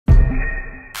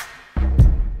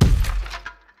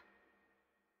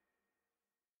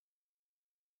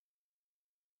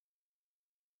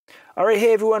All right,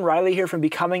 hey everyone, Riley here from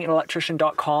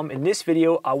becominganelectrician.com. In this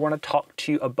video, I want to talk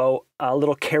to you about a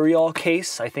little carry-all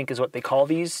case, I think is what they call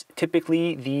these.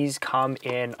 Typically, these come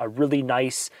in a really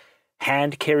nice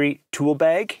hand carry tool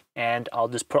bag, and I'll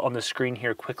just put on the screen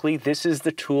here quickly. This is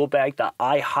the tool bag that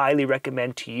I highly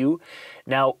recommend to you.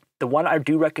 Now, the one I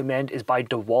do recommend is by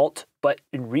DeWalt, but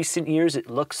in recent years, it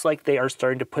looks like they are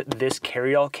starting to put this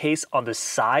carry-all case on the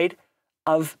side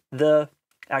of the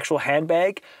actual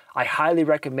handbag. I highly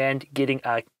recommend getting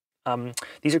a,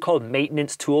 these are called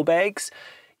maintenance tool bags.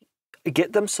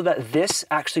 Get them so that this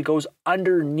actually goes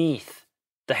underneath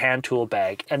the hand tool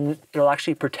bag and it'll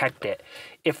actually protect it.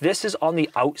 If this is on the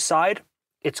outside,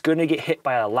 it's going to get hit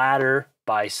by a ladder,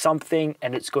 by something,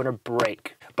 and it's going to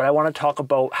break. But I want to talk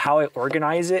about how I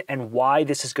organize it and why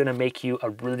this is going to make you a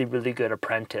really, really good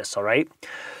apprentice, all right?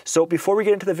 So before we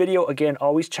get into the video, again,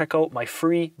 always check out my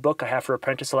free book I have for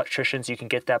apprentice electricians. You can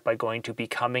get that by going to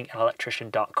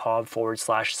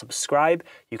becominganelectrician.com/subscribe.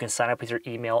 You can sign up with your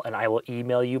email and I will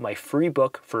email you my free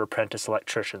book for apprentice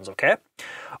electricians, okay?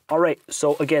 All right,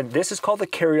 so again, this is called the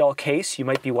carry-all case. You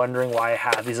might be wondering why I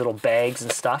have these little bags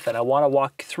and stuff, and I want to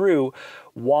walk through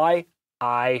why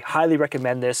I highly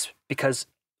recommend this because,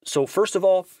 so first of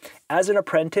all, as an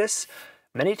apprentice,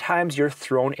 many times you're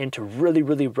thrown into really,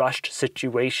 really rushed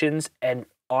situations, and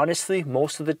honestly,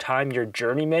 most of the time your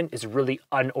journeyman is really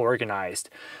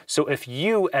unorganized. So if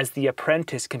you, as the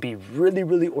apprentice, can be really,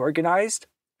 really organized,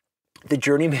 the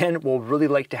journeyman will really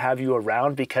like to have you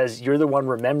around because you're the one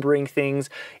remembering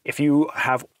things. If you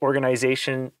have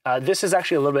organization, this is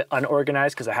actually a little bit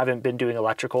unorganized because I haven't been doing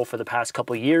electrical for the past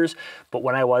couple of years, but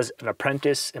when I was an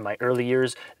apprentice in my early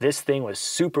years, this thing was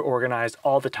super organized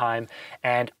all the time.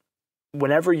 And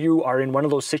whenever you are in one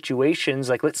of those situations,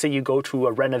 like let's say you go to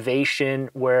a renovation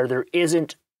where there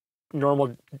isn't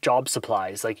normal job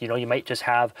supplies, like, you know, you might just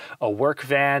have a work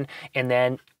van, and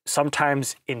then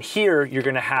sometimes in here you're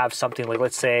going to have something like,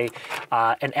 let's say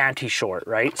an anti-short,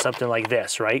 right? Something like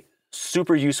this, right?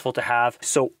 Super useful to have.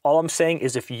 So all I'm saying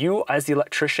is if you, as the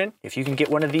electrician, if you can get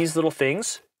one of these little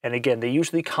things, and again, they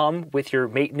usually come with your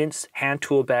maintenance hand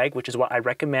tool bag, which is what I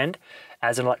recommend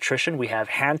as an electrician. We have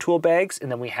hand tool bags, and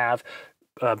then we have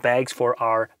bags for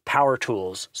our power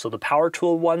tools. So the power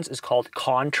tool ones is called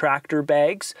contractor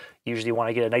bags. Usually you want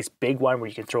to get a nice big one where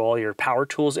you can throw all your power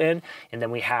tools in. And then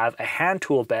we have a hand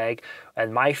tool bag,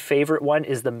 and my favorite one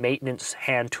is the maintenance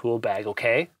hand tool bag,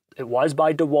 okay? It was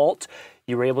by DeWalt.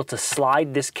 You were able to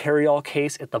slide this carry-all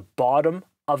case at the bottom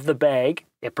of the bag.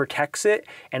 It protects it,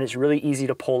 and it's really easy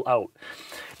to pull out.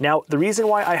 Now, the reason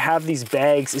why I have these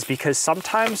bags is because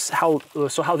sometimes how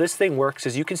this thing works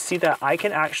is you can see that I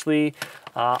can actually,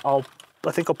 I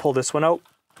think I'll pull this one out.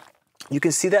 You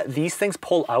can see that these things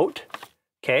pull out,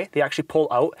 okay? They actually pull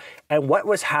out. And what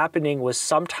was happening was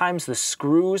sometimes the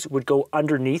screws would go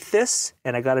underneath this,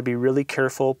 and I gotta be really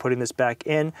careful putting this back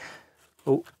in.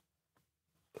 Oh,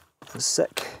 a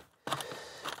sec.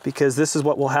 Because this is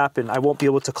what will happen. I won't be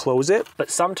able to close it,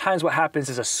 but sometimes what happens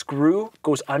is a screw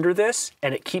goes under this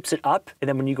and it keeps it up, and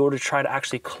then when you go to try to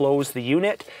actually close the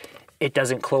unit, it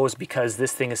doesn't close because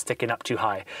this thing is sticking up too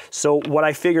high. So what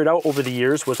I figured out over the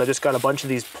years was I just got a bunch of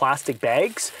these plastic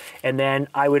bags, and then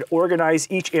I would organize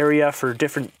each area for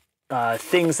different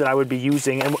things that I would be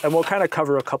using, and we'll kind of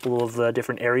cover a couple of the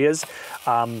different areas.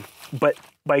 But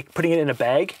by putting it in a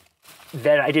bag,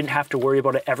 then I didn't have to worry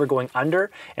about it ever going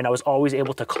under, and I was always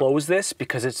able to close this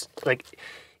because it's like,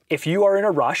 if you are in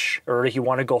a rush or if you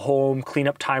want to go home, clean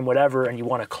up time, whatever, and you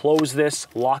want to close this,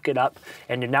 lock it up,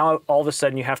 and now all of a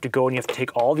sudden you have to go and you have to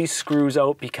take all these screws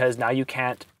out because now you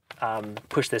can't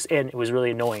push this in. It was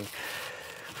really annoying.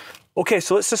 Okay,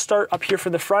 so let's just start up here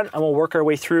from the front and we'll work our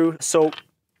way through. So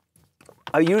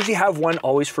I usually have one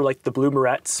always for like the blue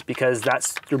morettes because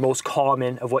that's your most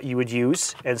common of what you would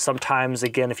use. And sometimes,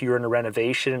 again, if you're in a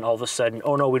renovation and all of a sudden,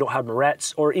 oh no, we don't have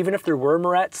morettes, or even if there were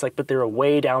morettes, like, but they're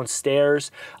way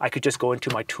downstairs, I could just go into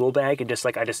my tool bag and just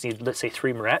like, I just need, let's say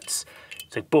 3 morettes.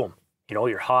 It's like, boom, you know,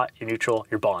 you're hot, you're neutral,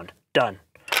 you're bond, done.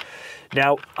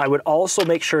 Now, I would also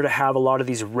make sure to have a lot of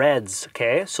these reds,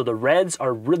 okay? So the reds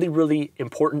are really, really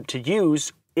important to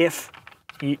use if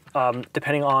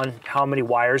depending on how many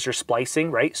wires you're splicing,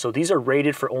 right? So these are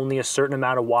rated for only a certain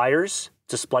amount of wires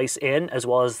to splice in, as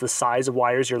well as the size of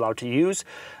wires you're allowed to use.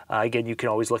 Again, you can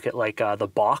always look at like the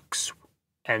box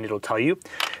and it'll tell you,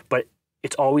 but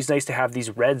it's always nice to have these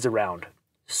reds around.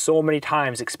 So many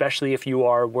times, especially if you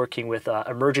are working with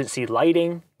emergency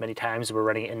lighting, many times we're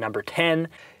running it in number 10.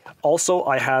 Also,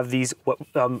 I have these,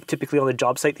 typically on the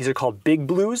job site, these are called big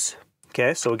blues.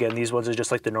 Okay, so again, these ones are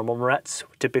just like the normal morettes.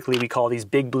 Typically we call these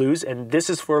big blues, and this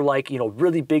is for like, you know,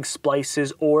 really big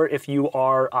splices, or if you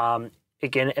are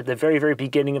again, at the very, very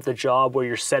beginning of the job where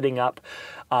you're setting up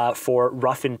for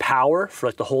rough in power for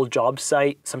like the whole job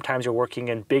site. Sometimes you're working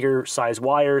in bigger size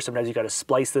wires. Sometimes you got to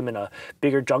splice them in a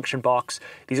bigger junction box.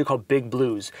 These are called big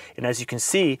blues. And as you can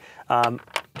see,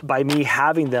 by me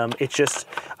having them, it's just,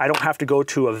 I don't have to go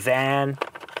to a van.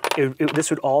 This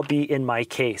would all be in my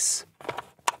case.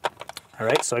 All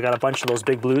right, so I got a bunch of those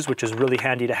big blues, which is really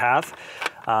handy to have.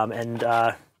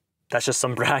 That's just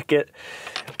some bracket.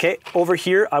 Okay, over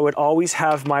here, I would always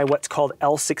have my what's called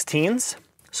L16s.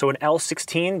 So an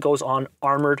L16 goes on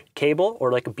armored cable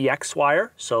or like a BX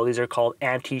wire. So these are called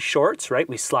anti-shorts, right?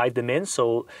 We slide them in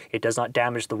so it does not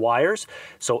damage the wires.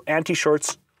 So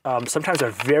anti-shorts sometimes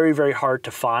are very, very hard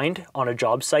to find on a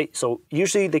job site. So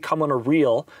usually they come on a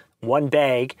reel, one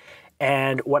bag,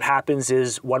 and what happens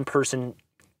is one person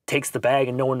takes the bag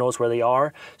and no one knows where they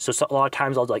are. So a lot of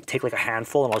times I'll like take like a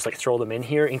handful and I'll just like throw them in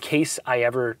here in case I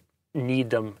ever need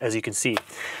them, as you can see.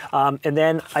 And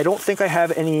then I don't think I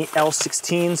have any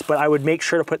L16s, but I would make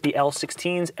sure to put the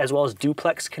L16s as well as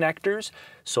duplex connectors.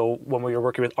 So when we are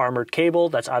working with armored cable,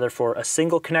 that's either for a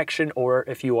single connection or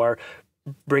if you are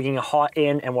bringing a hot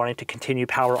in and wanting to continue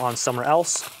power on somewhere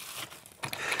else.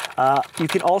 You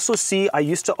can also see I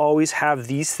used to always have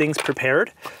these things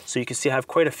prepared. So you can see I have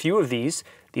quite a few of these.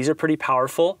 These are pretty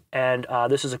powerful, and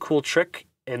this is a cool trick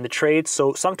in the trade.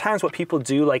 So sometimes what people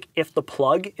do, like if the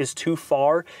plug is too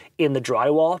far in the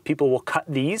drywall, people will cut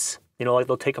these. You know, like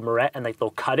they'll take a marette and like they'll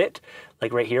cut it,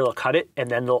 like right here, they'll cut it, and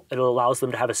then it allows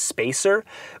them to have a spacer.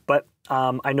 But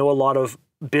I know a lot of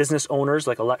business owners,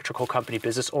 like electrical company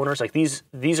business owners, like these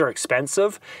are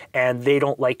expensive and they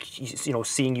don't like, you know,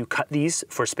 seeing you cut these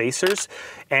for spacers.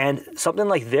 And something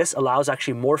like this allows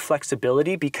actually more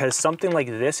flexibility because something like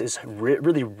this is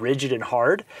really rigid and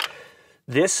hard.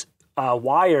 This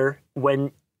wire,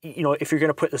 when, you know, if you're going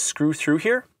to put a screw through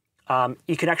here,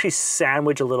 you can actually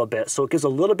sandwich a little bit. So it gives a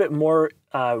little bit more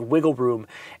wiggle room.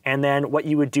 And then what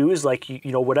you would do is like,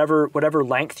 you know, whatever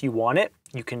length you want it,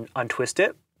 you can untwist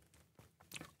it.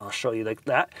 I'll show you like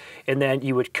that. And then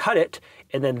you would cut it,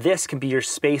 and then this can be your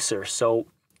spacer. So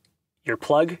your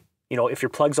plug, you know, if your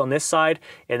plug's on this side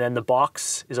and then the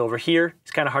box is over here, it's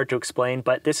kind of hard to explain,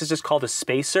 but this is just called a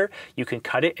spacer. You can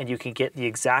cut it and you can get the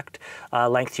exact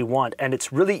length you want. And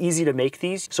it's really easy to make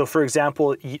these. So for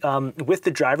example, with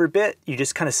the driver bit, you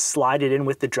just kind of slide it in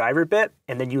with the driver bit,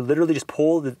 and then you literally just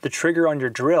pull the trigger on your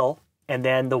drill, and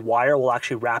then the wire will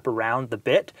actually wrap around the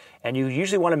bit. And you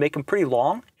usually want to make them pretty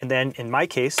long. And then in my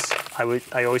case, I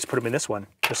always put them in this one,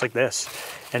 just like this.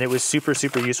 And it was super,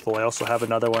 super useful. I also have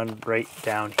another one right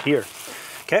down here.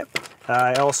 Okay.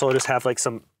 I also just have like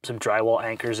some drywall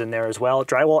anchors in there as well.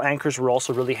 Drywall anchors were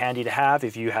also really handy to have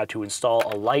if you had to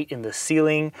install a light in the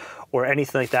ceiling or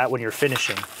anything like that when you're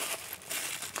finishing.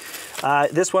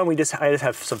 This one, I just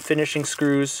have some finishing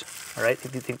screws. All right. I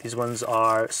think these ones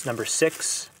are number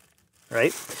 6.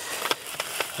 Right.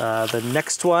 The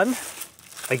next one,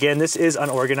 again, this is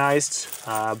unorganized,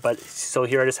 but so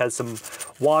here I just had some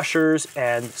washers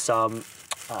and some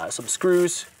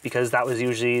screws because that was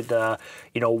usually the,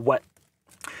 you know, what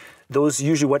those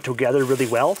usually went together really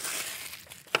well.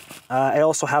 I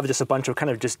also have just a bunch of kind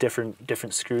of just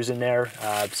different screws in there.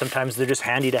 Sometimes they're just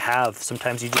handy to have.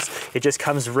 Sometimes it just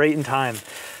comes right in time.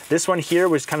 This one here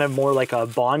was kind of more like a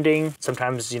bonding.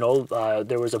 Sometimes, you know,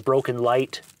 there was a broken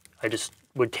light. I just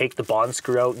would take the bond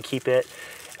screw out and keep it.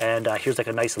 And here's like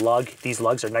a nice lug. These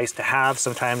lugs are nice to have.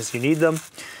 Sometimes you need them.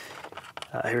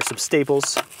 Here's some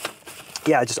staples.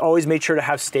 Yeah, I just always made sure to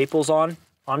have staples on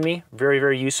me. Very,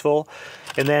 very useful.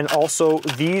 And then also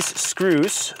these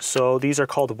screws. So these are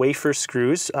called wafer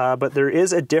screws, but there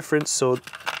is a difference. So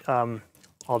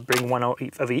I'll bring one out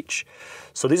of each.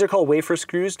 So these are called wafer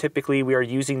screws. Typically, we are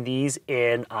using these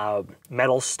in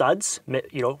metal studs,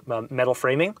 you know, metal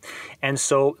framing. And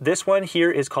so this one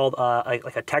here is called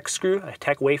like a tech screw, a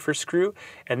tech wafer screw.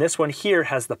 And this one here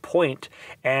has the point.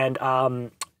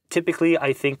 And typically,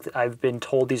 I think I've been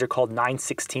told these are called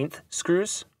 9/16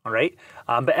 screws. All right.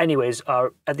 But anyways,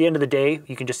 at the end of the day,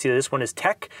 you can just see that this one is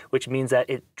tech, which means that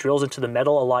it drills into the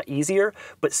metal a lot easier.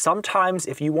 But sometimes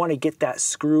if you want to get that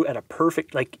screw at a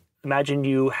perfect, like imagine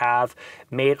you have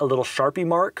made a little Sharpie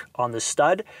mark on the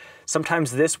stud.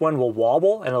 Sometimes this one will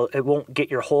wobble and it won't get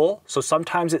your hole. So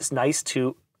sometimes it's nice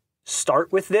to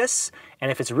start with this,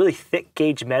 and if it's really thick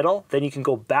gauge metal, then you can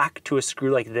go back to a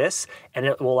screw like this and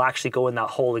it will actually go in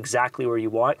that hole exactly where you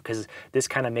want, because this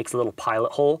kind of makes a little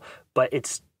pilot hole, but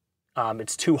it's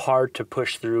too hard to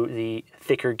push through the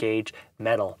thicker gauge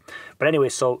metal. But anyway,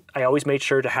 so I always made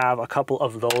sure to have a couple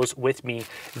of those with me.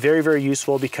 Very, very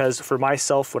useful, because for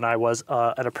myself, when I was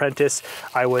an apprentice,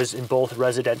 I was in both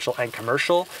residential and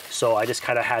commercial. So I just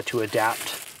kind of had to adapt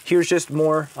Here's just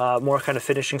more kind of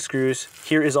finishing screws.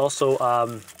 Here is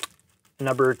also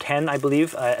number 10, I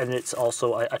believe, and it's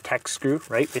also a tech screw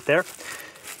right there.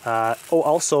 Oh,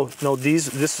 also, no,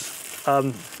 these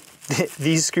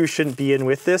screws shouldn't be in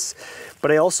with this,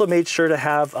 but I also made sure to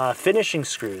have finishing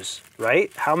screws,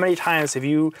 right? How many times have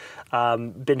you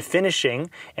been finishing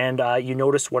and you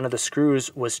noticed one of the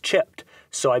screws was chipped?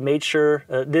 So I made sure,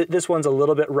 this one's a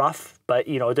little bit rough, but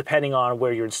you know, depending on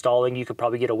where you're installing, you could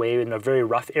probably get away in a very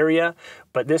rough area.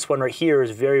 But this one right here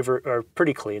is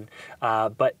pretty clean.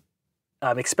 But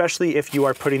especially if you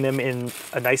are putting them in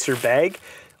a nicer bag,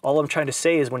 all I'm trying to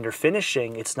say is when you're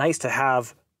finishing, it's nice to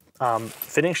have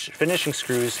finishing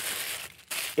screws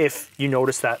if you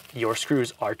notice that your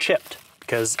screws are chipped,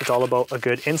 because it's all about a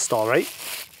good install, right?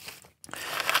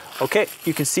 Okay,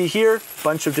 you can see here, a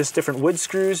bunch of just different wood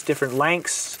screws, different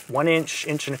lengths, 1 inch,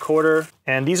 1.25 inches.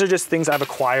 And these are just things I've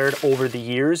acquired over the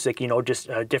years, like, you know, just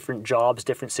different jobs,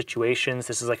 different situations.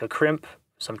 This is like a crimp.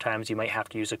 Sometimes you might have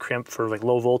to use a crimp for like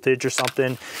low voltage or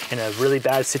something in a really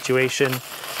bad situation.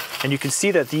 And you can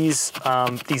see that these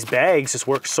bags just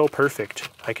work so perfect.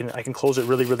 I can close it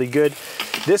really, really good.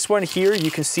 This one here,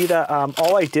 you can see that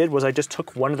all I did was I just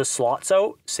took one of the slots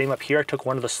out. Same up here, I took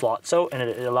one of the slots out, and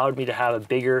it allowed me to have a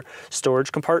bigger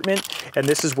storage compartment. And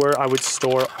this is where I would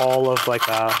store all of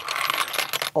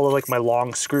my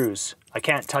long screws. I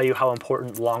can't tell you how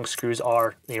important long screws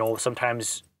are. You know,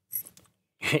 sometimes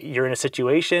you're in a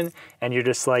situation and you're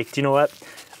just like, do you know what?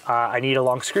 I need a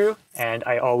long screw, and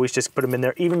I always just put them in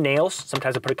there. Even nails,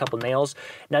 sometimes I put a couple nails.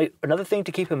 Now, another thing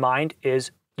to keep in mind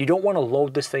is you don't want to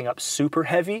load this thing up super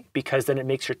heavy, because then it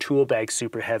makes your tool bag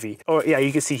super heavy. Oh yeah,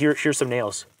 you can see here's some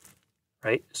nails,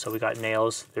 right? So we got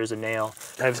nails, there's a nail.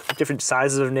 I have different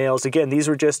sizes of nails. Again, these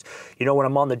were just, you know, when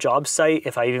I'm on the job site,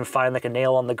 if I even find like a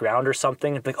nail on the ground or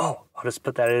something, I'd be like, oh, I'll just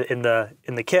put that in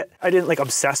the kit. I didn't like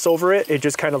obsess over it. It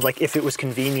just kind of like, if it was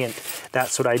convenient,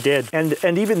 that's what I did.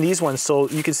 And even these ones, so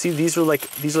you can see these are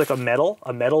like a metal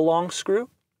long screw,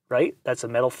 right? That's a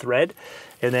metal thread.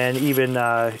 And then even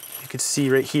you can see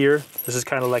right here, this is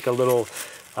kind of like a little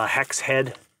hex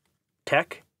head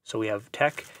tech. So we have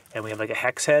tech and we have like a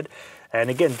hex head. And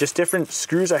again, just different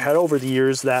screws I had over the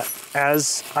years that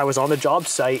as I was on the job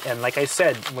site, and like I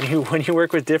said, when you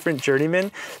work with different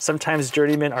journeymen, sometimes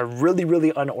journeymen are really,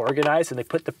 really unorganized, and they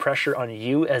put the pressure on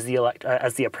you as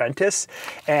the apprentice.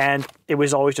 And it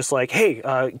was always just like, hey,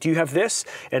 do you have this?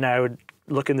 And I would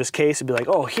look in this case and be like,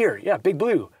 oh, here, yeah, big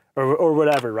blue. Or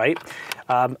whatever, right?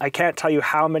 I can't tell you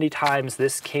how many times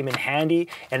this came in handy,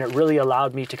 and it really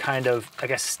allowed me to kind of, I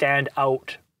guess, stand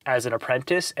out as an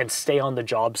apprentice and stay on the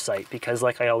job site. Because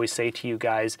like I always say to you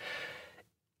guys,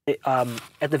 at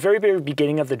the very, very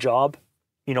beginning of the job,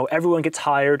 you know, everyone gets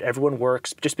hired, everyone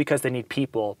works just because they need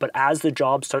people. But as the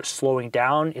job starts slowing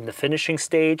down in the finishing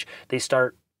stage, they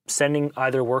start sending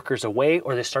either workers away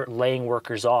or they start laying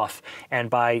workers off.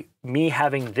 And by me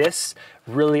having this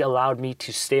really allowed me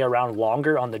to stay around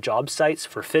longer on the job sites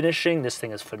for finishing. This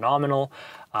thing is phenomenal.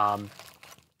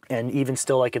 And even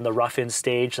still like in the rough-in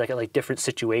stage, like at like different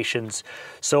situations.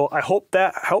 So I hope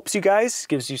that helps you guys,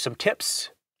 gives you some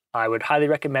tips. I would highly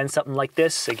recommend something like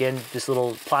this. Again, just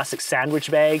little plastic sandwich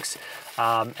bags,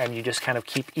 and you just kind of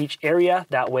keep each area.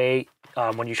 That way,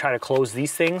 when you try to close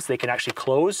these things, they can actually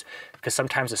close, because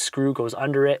sometimes a screw goes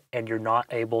under it and you're not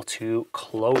able to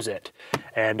close it.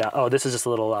 And oh, this is just a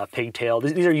little pigtail.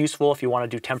 These are useful if you want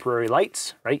to do temporary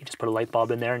lights, right? You just put a light bulb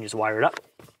in there and you just wire it up.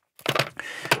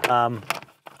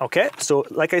 Okay, so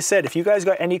like I said, if you guys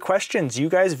got any questions, you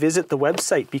guys visit the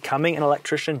website,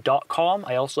 becominganelectrician.com.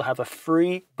 I also have a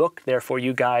free book there for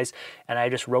you guys, and I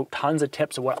just wrote tons of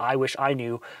tips of what I wish I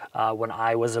knew when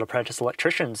I was an apprentice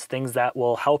electrician. Things that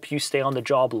will help you stay on the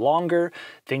job longer,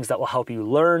 things that will help you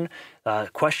learn,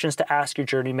 questions to ask your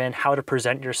journeyman, how to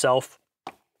present yourself.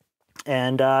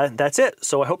 And that's it.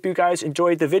 So I hope you guys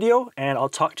enjoyed the video, and I'll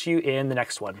talk to you in the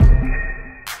next one.